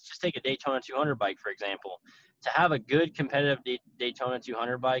 Let's just take a Daytona 200 bike, for example. To have a good competitive Daytona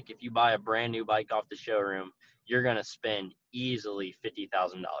 200 bike, if you buy a brand new bike off the showroom, you're going to spend easily $50,000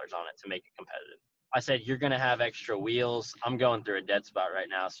 on it to make it competitive. I said, you're going to have extra wheels. I'm going through a dead spot right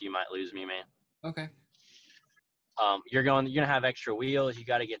now, so you might lose me, man. Okay. You're going to have extra wheels. You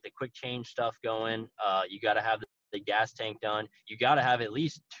got to get the quick change stuff going. You got to have the gas tank done. You got to have at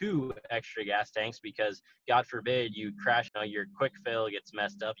least 2 extra gas tanks because God forbid you crash, your quick fill gets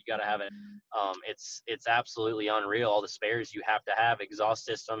messed up. You got to have it. It's absolutely unreal. All the spares you have to have, exhaust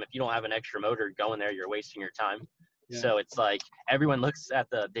system. If you don't have an extra motor going there, you're wasting your time. Yeah. So it's like everyone looks at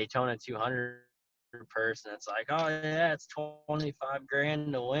the Daytona 200 person. It's like, oh yeah, it's 25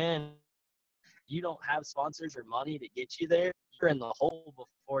 grand to win. You don't have sponsors or money to get you there. You're in the hole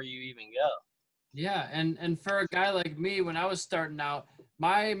before you even go. Yeah, and for a guy like me, when I was starting out,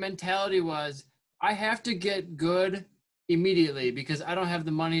 my mentality was I have to get good immediately because I don't have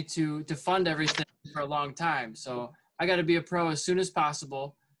the money to fund everything for a long time. So I got to be a pro as soon as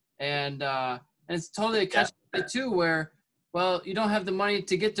possible, and it's totally a catch too, where well you don't have the money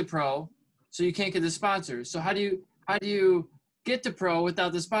to get to pro, so you can't get the sponsors. So how do you get to pro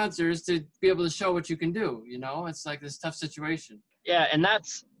without the sponsors to be able to show what you can do? It's like this tough situation. Yeah, and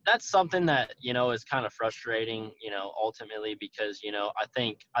that's something that is kind of frustrating, ultimately because I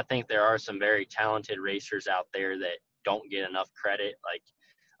think there are some very talented racers out there that don't get enough credit. Like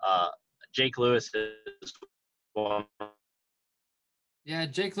Jake Lewis is one. Yeah,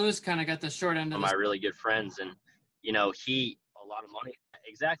 Jake Lewis kind of got the short end of my really good friends, and he a lot of money.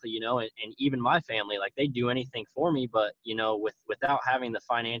 Exactly, and even my family, like they do anything for me, but without having the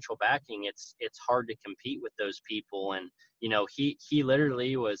financial backing, it's hard to compete with those people. And he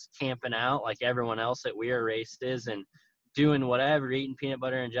literally was camping out like everyone else at We Are Races and doing whatever, eating peanut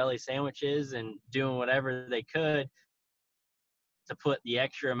butter and jelly sandwiches and doing whatever they could to put the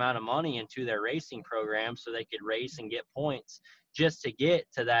extra amount of money into their racing program so they could race and get points just to get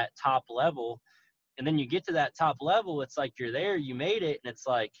to that top level. And then you get to that top level, it's like you're there, you made it, and it's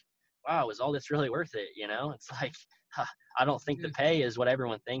like, wow, is all this really worth it? It's like, I don't think the pay is what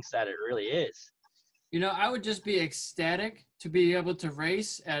everyone thinks that it really is. I would just be ecstatic to be able to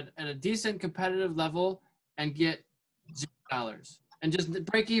race at a decent competitive level and get $0 and just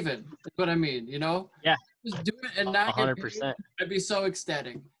break even. That's what I mean, Yeah. Just do it and not 100%. I'd be so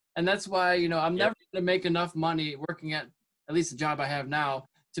ecstatic. And that's why, I'm never going to make enough money working at least the job I have now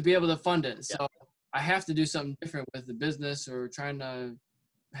to be able to fund it. So I have to do something different with the business or trying to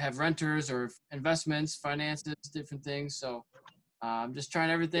have renters or investments, finances, different things. So I'm just trying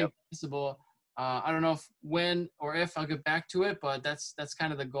everything possible. I don't know when or if I'll get back to it, but that's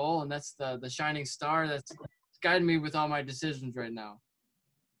kind of the goal, and that's the shining star that's guiding me with all my decisions right now.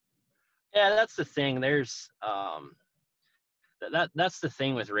 Yeah, that's the thing. There's that's the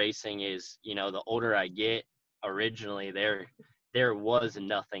thing with racing is, the older I get, originally there was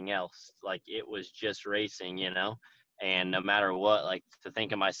nothing else. Like it was just racing, and no matter what, like to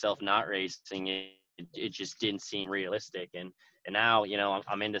think of myself not racing, it just didn't seem realistic. And now,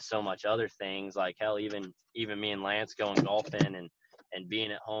 I'm into so much other things, like hell, even me and Lance going golfing and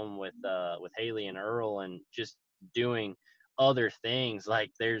being at home with Haley and Earl and just doing other things.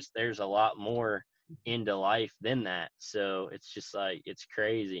 Like there's a lot more into life than that. So it's just like, it's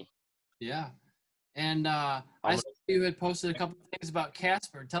crazy. Yeah. And I saw you had posted a couple of things about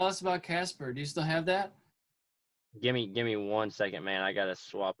Casper. Tell us about Casper. Do you still have that? Give me 1 second, man. I gotta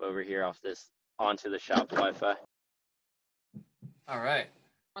swap over here onto the shop Wi-Fi. All right.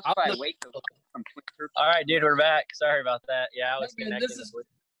 All right, dude, we're back. Sorry about that. Yeah, I was connecting.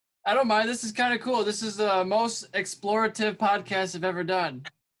 I don't mind. This is kind of cool. This is the most explorative podcast I've ever done.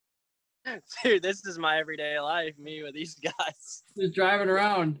 Dude, this is my everyday life, me with these guys. Just driving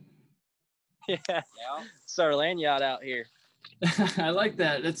around. Yeah. It's our land yacht out here. I like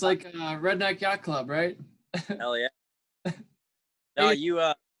that. It's like a redneck yacht club, right? Hell yeah. No, you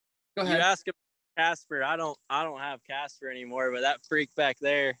Go ahead. You ask about Casper. I don't have Casper anymore, but that freak back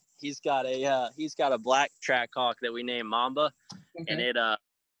there, he's got a black track hawk that we named Mamba, and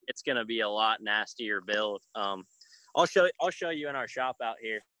it's gonna be a lot nastier build. I'll show you in our shop out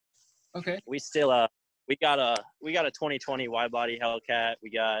here. Okay. We still we got a 2020 wide body Hellcat. We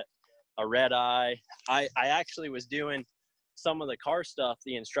got a red eye. I actually was doing some of the car stuff,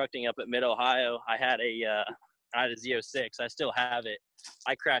 the instructing up at Mid Ohio. I had a Z06. I still have it.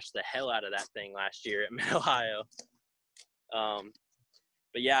 I crashed the hell out of that thing last year at Mid Ohio.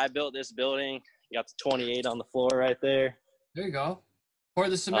 But yeah, I built this building. Got the 28 on the floor right there. There you go. Pour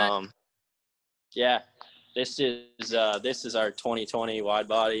the cement. Yeah, this is our 2020 wide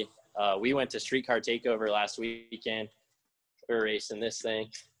body. We went to Streetcar Takeover last weekend. We were racing this thing.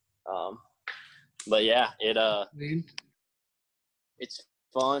 But yeah, it's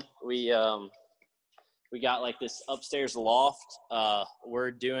fun. We got like this upstairs loft.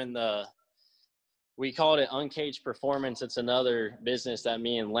 We're doing we called it Uncaged Performance. It's another business that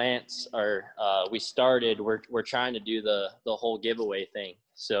me and Lance we started. We're trying to do the whole giveaway thing.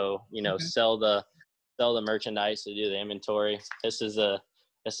 So, sell the sell the merchandise, to do the inventory. This is a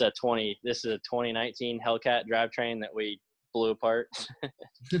 2019 Hellcat drivetrain that we blew apart.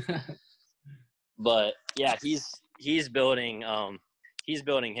 But yeah, he's building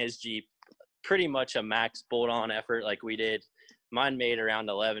his Jeep pretty much a max bolt-on effort like we did. Mine made around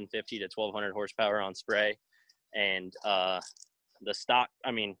 1150 to 1200 horsepower on spray, and the stock, I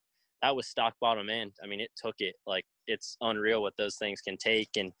mean, that was stock bottom end. I mean, it took it. Like, it's unreal what those things can take.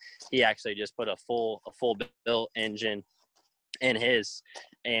 And he actually just put a full built engine in his,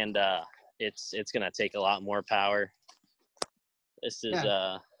 and it's gonna take a lot more power. This is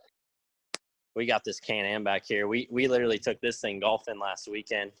we got this Can-Am back here. We literally took this thing golfing last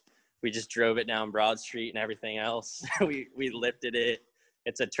weekend. We just drove it down Broad Street and everything else. we lifted it.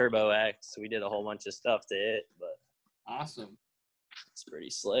 It's a Turbo X. We did a whole bunch of stuff to it, but awesome. It's pretty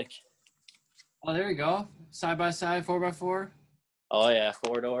slick. Oh, there you go. Side by side, 4x4. Oh yeah,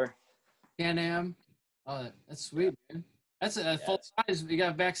 4-door. Can-Am. Oh, that's sweet, man. That's a full size. You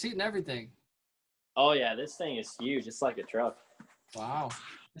got a back seat and everything. Oh yeah, this thing is huge. It's like a truck. Wow.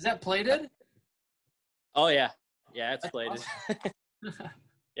 Is that plated? Oh yeah, it's plated. Awesome.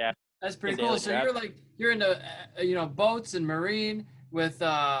 Yeah, that's pretty cool. So you're into boats and marine with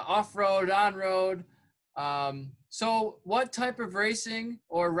off-road, on-road. So what type of racing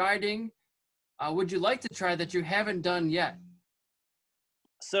or riding would you like to try that you haven't done yet?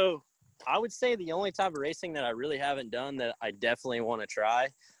 So I would say the only type of racing that I really haven't done that I definitely want to try.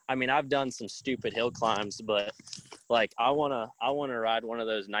 I mean, I've done some stupid hill climbs, but like I wanna ride one of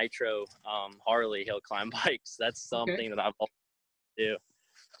those nitro Harley hill climb bikes. That's something that I've always do.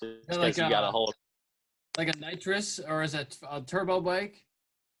 Just because you got to hold. Like a nitrous, or is it a turbo bike?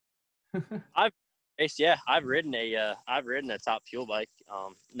 I've ridden a top fuel bike.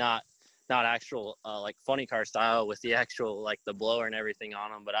 Not actual like funny car style with the actual like the blower and everything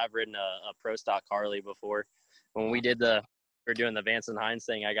on them, but I've ridden a pro stock Harley before. When we were doing the Vance and Hines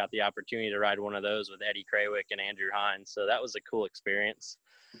thing, I got the opportunity to ride one of those with Eddie Krawick and Andrew Hines, so that was a cool experience.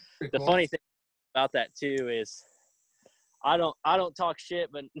 The funny thing about that too is I don't talk shit,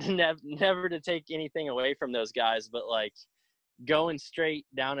 but never to take anything away from those guys, but like going straight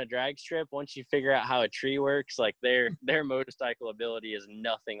down a drag strip, once you figure out how a tree works, like their motorcycle ability is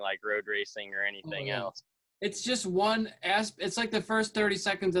nothing like road racing or anything else. It's just it's like the first 30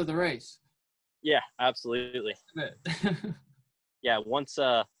 seconds of the race. Yeah, absolutely. Yeah, once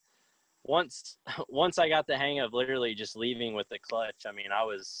I got the hang of literally just leaving with the clutch, I mean, I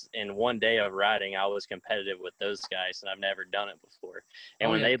was in one day of riding, I was competitive with those guys, and I've never done it before.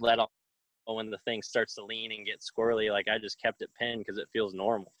 And when they let off, when the thing starts to lean and get squirrely, like I just kept it pinned because it feels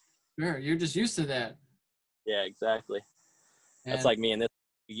normal. Sure, you're just used to that. Yeah, exactly. And that's like me and this.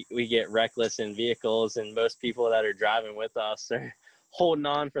 We get reckless in vehicles, and most people that are driving with us are holding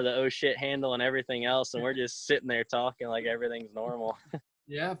on for the oh shit handle and everything else, and we're just sitting there talking like everything's normal.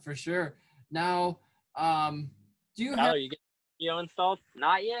 Yeah, for sure. Now, do you have you get video installed?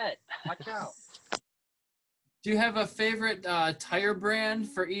 Not yet. Watch out. Do you have a favorite tire brand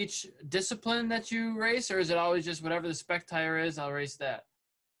for each discipline that you race, or is it always just whatever the spec tire is, I'll race that?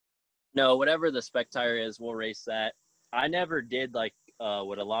 No, whatever the spec tire is, we'll race that. I never did like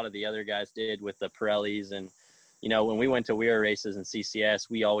what a lot of the other guys did with the Pirellis, and when we went to WERA races and CCS,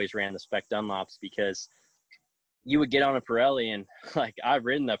 we always ran the spec Dunlops because you would get on a Pirelli, and like I've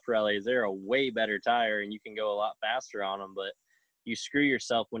ridden the Pirellis, they're a way better tire and you can go a lot faster on them, but you screw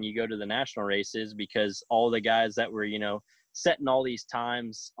yourself when you go to the national races because all the guys that were, setting all these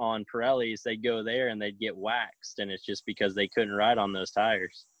times on Pirellis, they'd go there and they'd get waxed, and it's just because they couldn't ride on those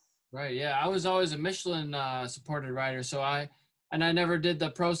tires. Right. Yeah. I was always a Michelin supported rider. So I never did the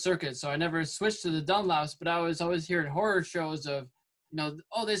pro circuit. So I never switched to the Dunlops, but I was always hearing horror shows of,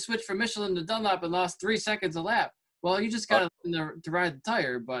 they switched from Michelin to Dunlop and lost 3 seconds a lap. Well, you just got to ride the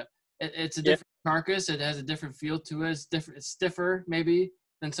tire, but it's a different carcass. It has a different feel to it. It's stiffer maybe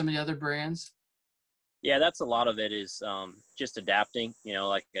than some of the other brands. Yeah, that's a lot of it is just adapting.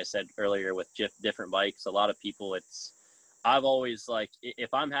 Like I said earlier with different bikes, a lot of people, I've always like,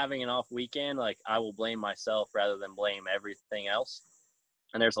 if I'm having an off weekend, like I will blame myself rather than blame everything else.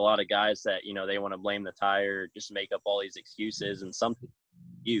 And there's a lot of guys that, they want to blame the tire, just make up all these excuses, and something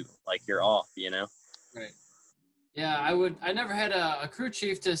like you're off, Right. Yeah, I never had a crew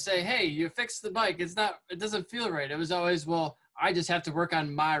chief to say, hey, you fixed the bike. It doesn't feel right. It was always, well, I just have to work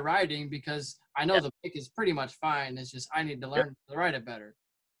on my riding because I know the bike is pretty much fine. It's just, I need to learn to ride it better.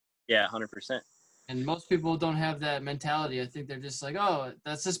 Yeah, 100%. And most people don't have that mentality. I think they're just like, oh,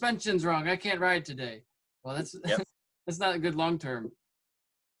 the suspension's wrong. I can't ride today. Well, that's that's not a good long term.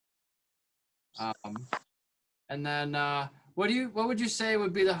 And then what would you say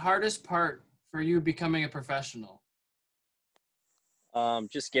would be the hardest part for you becoming a professional?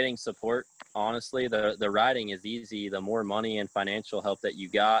 Just getting support. Honestly, the riding is easy. The more money and financial help that you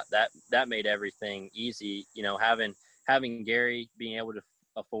got, that made everything easy. You know, having Gary, being able to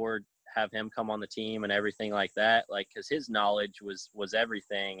afford have him come on the team and everything like that, like, because his knowledge was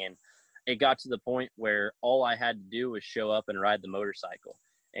everything. And it got to the point where all I had to do was show up and ride the motorcycle.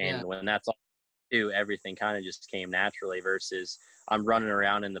 Yeah. And when that's all I do, everything kind of just came naturally, versus I'm running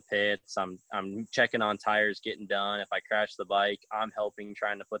around in the pits. I'm checking on tires getting done. If I crash the bike, I'm helping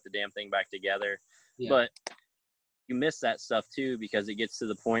trying to put the damn thing back together. Yeah. But you miss that stuff too, because it gets to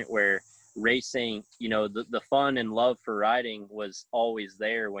the point where racing, you know, the fun and love for riding was always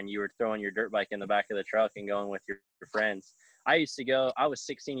there when you were throwing your dirt bike in the back of the truck and going with your friends. I was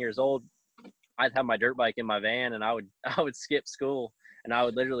 16 years old. I'd have my dirt bike in my van, and I would skip school, and I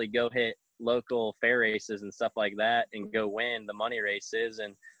would literally go hit local fair races and stuff like that and go win the money races.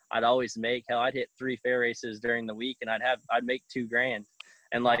 And I'd always I'd hit 3 fair races during the week, and I'd make $2,000.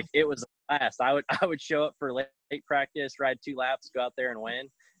 And like, it was a blast. I would show up for late practice, ride 2 laps, go out there and win,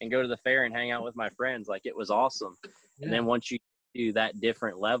 and go to the fair and hang out with my friends. Like, it was awesome. Yeah. And then once you do that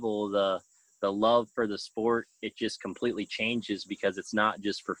different level, the love for the sport, it just completely changes, because it's not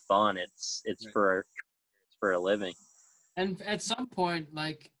just for fun. It's Right. for a living. And at some point,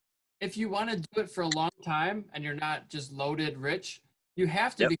 like, if you want to do it for a long time and you're not just loaded rich, you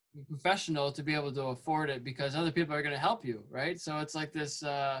have to Yep. be a professional to be able to afford it, because other people are going to help you, right? So it's like this. You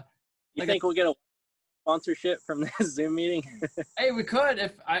Like think we'll get a sponsorship from this Zoom meeting? hey, we could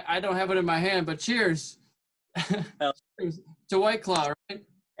if I don't have it in my hand, but cheers to White Claw, right?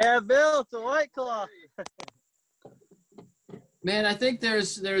 Yeah, Bill, it's a White Claw. Man, I think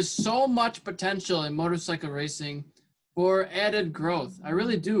there's so much potential in motorcycle racing for added growth. I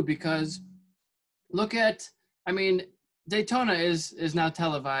really do, because look at, I mean, Daytona is now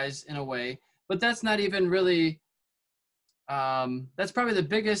televised in a way, but that's not even really that's probably the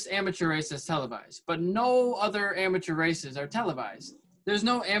biggest amateur race that's televised, but no other amateur races are televised. There's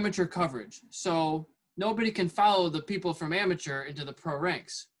no amateur coverage, so nobody can follow the people from amateur into the pro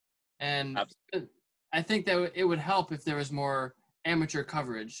ranks. And Absolutely. I think that it would help if there was more amateur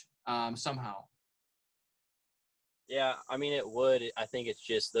coverage somehow. Yeah, I mean, it would. I think it's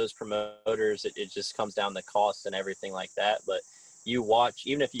just those promoters, it just comes down to cost and everything like that. But you watch,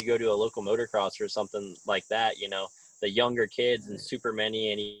 even if you go to a local motocross or something like that, you know, the younger kids and super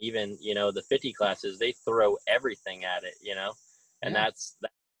many, and even, you know, the 50 classes, they throw everything at it, you know, and Yeah. that's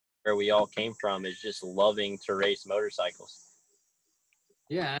where we all came from, is just loving to race motorcycles.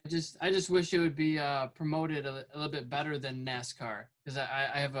 Yeah, I just wish it would be promoted a little bit better than NASCAR, because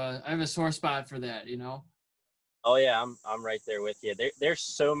I have a sore spot for that, you know. Oh yeah, I'm right there with you. There's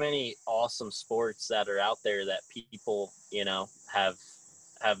so many awesome sports that are out there that people, you know, have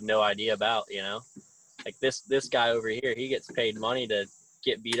no idea about, you know. Like this guy over here, he gets paid money to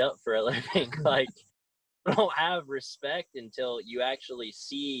get beat up for a living. Like, you don't have respect until you actually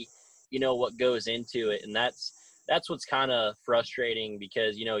see, you know, what goes into it. And that's what's kind of frustrating,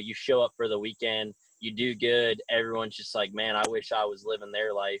 because, you know, you show up for the weekend, you do good, everyone's just like, man, I wish I was living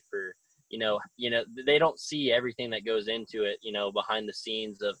their life. Or they don't see everything that goes into it, you know, behind the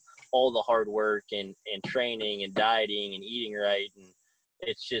scenes of all the hard work and training and dieting and eating right. And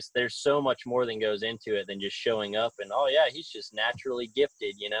it's just, there's so much more than goes into it than just showing up and, oh yeah, he's just naturally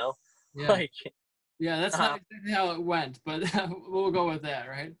gifted, you know. Yeah. Like, Yeah, that's not exactly how it went, but we'll go with that,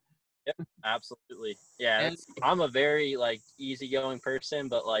 right? yep, absolutely. Yeah, And I'm a very, like, easygoing person,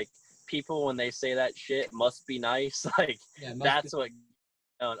 but like, people when they say that shit must be nice, like, yeah, it must be that's what.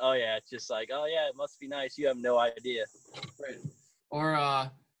 Oh yeah, it's just like, oh yeah, it must be nice. You have no idea. right. Or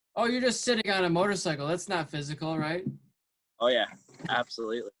oh, you're just sitting on a motorcycle. That's not physical, right? Oh yeah,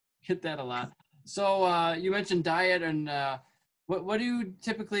 absolutely. Get that a lot. So you mentioned diet, and what do you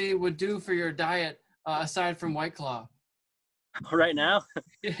typically would do for your diet aside from White Claw? Right now,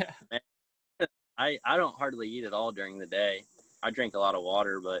 Yeah. man, I don't hardly eat at all during the day. I drink a lot of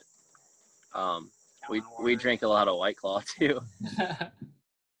water, but we drink a lot of White Claw too.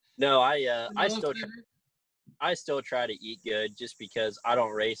 No, Vanilla flavor? I still try to eat good, just because I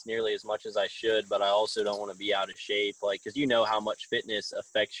don't race nearly as much as I should, but I also don't want to be out of shape. Like, because you know how much fitness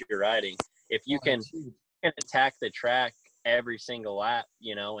affects your riding. If Oh, you can that's huge. attack the track every single lap,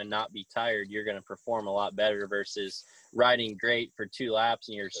 you know, and not be tired, you're going to perform a lot better, versus riding great for 2 laps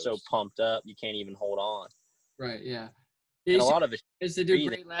and you're so pumped up you can't even hold on. Right. Yeah. Yeah, And you a see, lot of it's is they do breathing.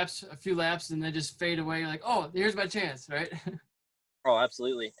 great laps, a few laps, and they just fade away. You're like, oh, here's my chance, right? Oh,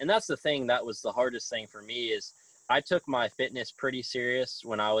 absolutely. And that's the thing that was the hardest thing for me, is I took my fitness pretty serious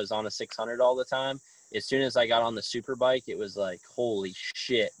when I was on a 600 all the time. as soon as I got on the super bike, it was like, holy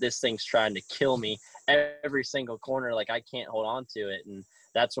shit, this thing's trying to kill me every single corner. Like, I can't hold on to it. And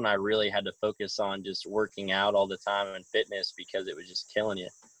that's when I really had to focus on just working out all the time and fitness, because it was just killing you.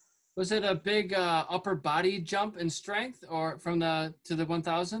 Was it a big upper body jump in strength, or from the to the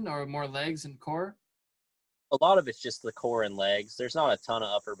 1000, or more legs and core? A lot of it's just the core and legs. There's not a ton of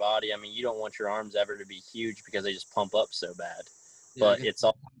upper body. I mean, you don't want your arms ever to be huge because they just pump up so bad. Yeah, But it's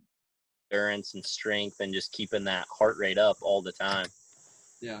all endurance and strength and just keeping that heart rate up all the time.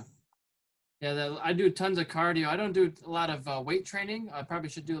 yeah. Yeah, I do tons of cardio. I don't do a lot of weight training. I probably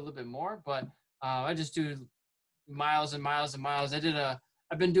should do a little bit more, but I just do miles and miles and miles.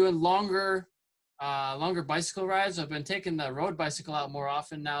 I've been doing longer bicycle rides. I've been taking the road bicycle out more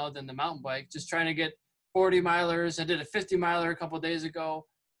often now than the mountain bike. Just trying to get 40 milers. I did a 50 miler a couple of days ago.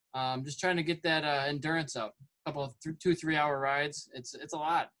 Just trying to get that endurance up. A couple of 2-3 hour rides. It's a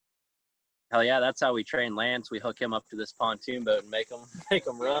lot. Hell yeah, that's how we train Lance. We hook him up to this pontoon boat and make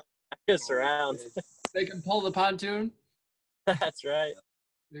him run us around. They can pull the pontoon. That's right.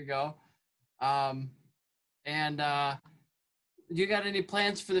 There you go. And you got any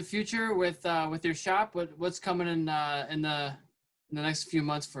plans for the future with your shop? What's coming in the next few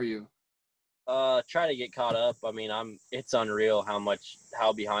months for you? Try to get caught up. I mean, it's unreal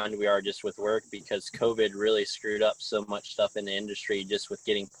how behind we are just with work, because COVID really screwed up so much stuff in the industry just with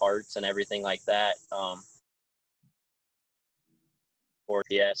getting parts and everything like that. Or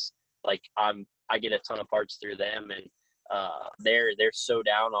yes, like I get a ton of parts through them, and they're so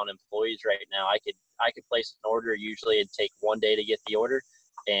down on employees right now. I could place an order. Usually it'd take 1 day to get the order,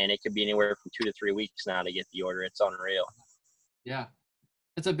 and it could be anywhere from 2 to 3 weeks now to get the order. It's unreal. Yeah,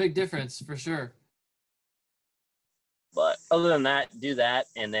 it's a big difference for sure. But other than that, do that,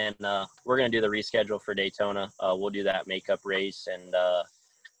 and then we're gonna do the reschedule for Daytona. We'll do that makeup race, and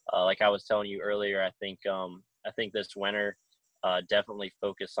like I was telling you earlier, I think this winter definitely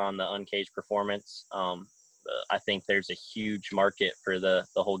focus on the uncaged performance. I think there's a huge market for the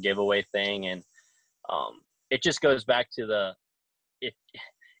whole giveaway thing, and it just goes back to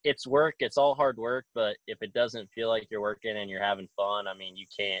it's work. It's all hard work, but if it doesn't feel like you're working and you're having fun, I mean, you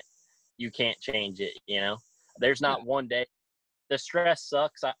can't change it. There's not one day. The stress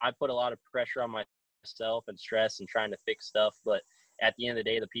sucks. I put a lot of pressure on myself and stress and trying to fix stuff, but at the end of the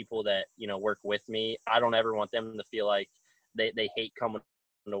day, the people that work with me, I don't ever want them to feel like they hate coming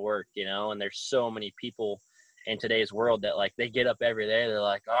to work. And there's so many people in today's world that, like, they get up every day, they're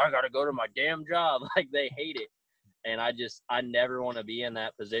like, oh, I gotta go to my damn job. Like, they hate it. And I never want to be in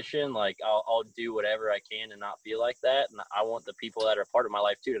that position. Like, I'll do whatever I can and not feel like that. And I want the people that are part of my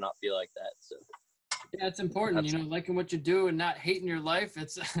life too to not feel like that. So yeah, it's important, liking what you do and not hating your life.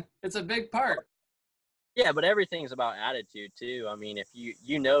 It's a big part. Yeah, but everything's about attitude too. I mean, if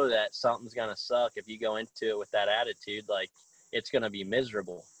you know that something's gonna suck, if you go into it with that attitude, like, it's gonna be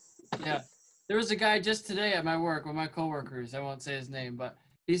miserable. Yeah. There was a guy just today at my work, one of my coworkers, I won't say his name, but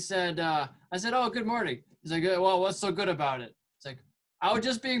he said, I said, oh, good morning. He's like, well, what's so good about it? It's like, I was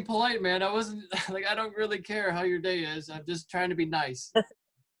just being polite, man. I wasn't like, I don't really care how your day is. I'm just trying to be nice,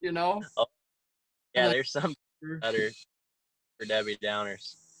 Oh, yeah, there's some that are for Debbie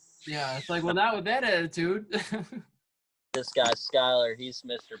Downers. Yeah, it's like, well, not with that attitude. This guy, Skylar, he's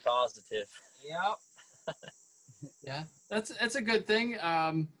Mr. Positive. Yep. Yeah, that's a good thing.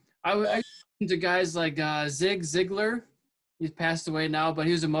 I listen to guys like Zig Ziglar. He's passed away now, but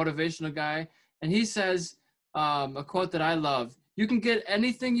he was a motivational guy. And he says a quote that I love: you can get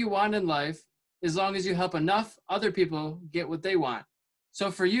anything you want in life as long as you help enough other people get what they want. So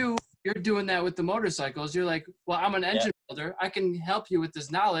for you, you're doing that with the motorcycles. You're like, well, I'm an engine builder. I can help you with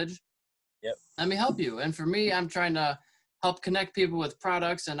this knowledge. Yep. Let me help you. And for me, I'm trying to help connect people with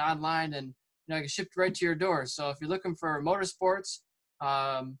products and online, and I can ship right to your door. So if you're looking for motorsports,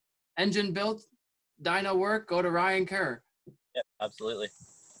 engine built, dyno work, go to Ryan Kerr. Yep, absolutely.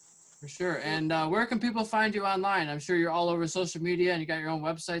 For sure. And where can people find you online? I'm sure you're all over social media and you got your own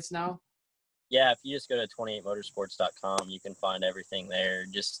websites now. Yeah, if you just go to 28motorsports.com, you can find everything there.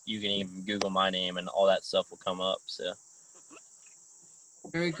 You can even Google my name and all that stuff will come up. So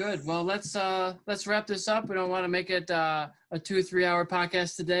very good. Well, let's wrap this up. We don't want to make it a 2-3 hour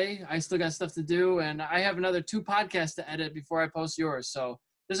podcast today. I still got stuff to do, and I have another 2 podcasts to edit before I post yours. So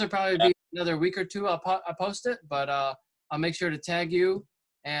this will probably be another week or 2. I'll post it, but I'll make sure to tag you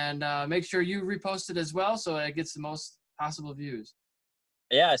and make sure you repost it as well, so it gets the most possible views.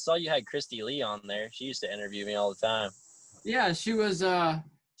 Yeah, I saw you had Christy Lee on there. She used to interview me all the time. Yeah, she was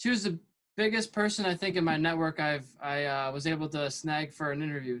the biggest person I think in my network I was able to snag for an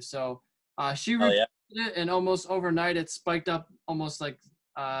interview. So she reposted it, and almost overnight it spiked up almost like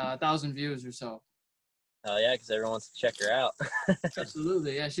 1,000 views or so. Oh yeah, because everyone wants to check her out.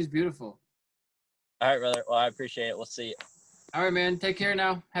 Absolutely. Yeah, she's beautiful. All right, brother. Well, I appreciate it. We'll see you. All right, man. Take care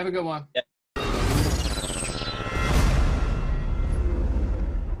now. Have a good one. Yep.